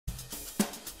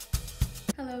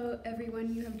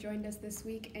everyone, you have joined us this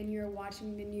week and you're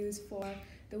watching the news for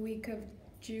the week of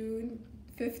June,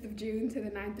 5th of June to the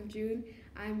 9th of June.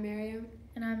 I'm Miriam.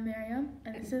 And I'm Miriam,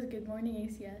 and this is Good Morning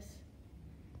ACS.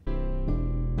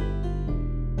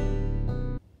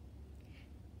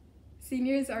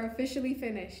 Seniors are officially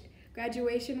finished.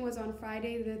 Graduation was on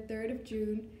Friday the 3rd of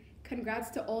June. Congrats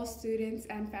to all students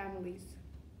and families.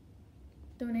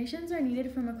 Donations are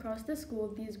needed from across the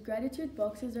school. These gratitude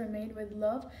boxes are made with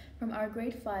love from our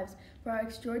grade 5s for our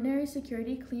extraordinary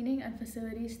security, cleaning, and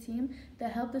facilities team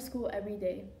that help the school every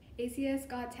day. ACS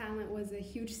Got Talent was a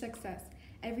huge success.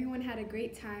 Everyone had a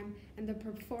great time and the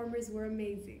performers were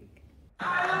amazing.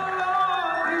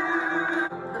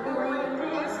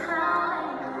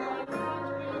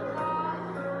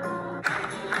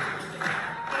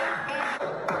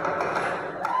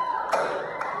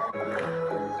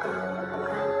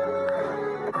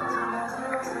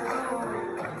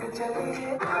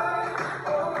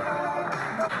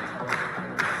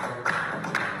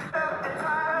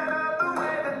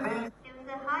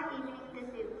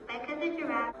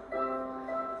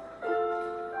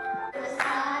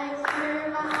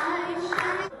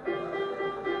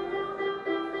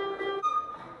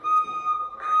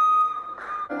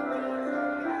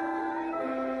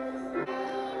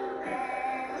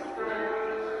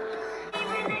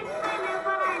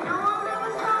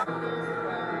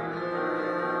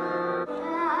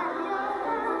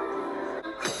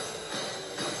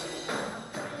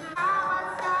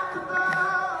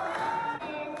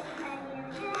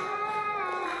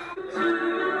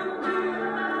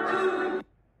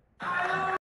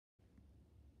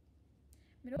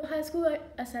 Middle high school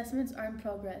assessments are in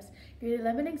progress. Grade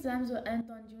 11 exams will end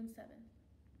on June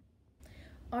 7th.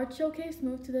 Art Showcase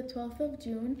moved to the 12th of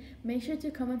June. Make sure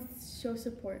to come and show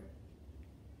support.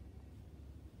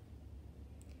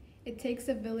 It Takes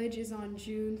a Village is on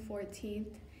June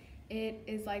 14th. It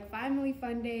is like Family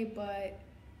Fun Day, but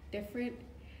different.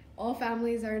 All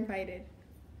families are invited.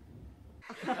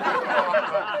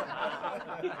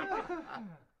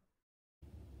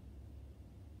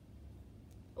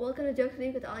 Welcome to Jokes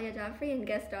Week with Alia Jaffrey and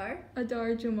guest star Adar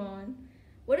Juman.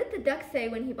 What did the duck say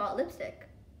when he bought lipstick?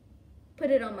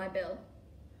 Put it on my bill.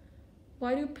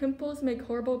 Why do pimples make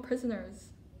horrible prisoners?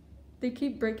 They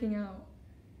keep breaking out.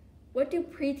 What do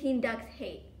preteen ducks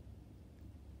hate?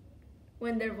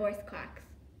 When their voice cracks.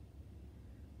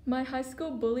 My high school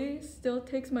bully still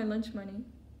takes my lunch money.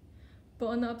 But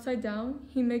on the upside down,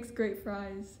 he makes great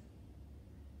fries.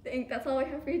 I think that's all we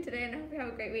have for you today, and I hope you have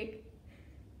a great week.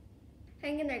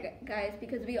 Hang in there, guys,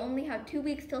 because we only have 2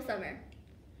 weeks till summer.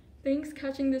 Thanks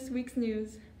catching this week's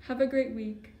news. Have a great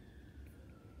week.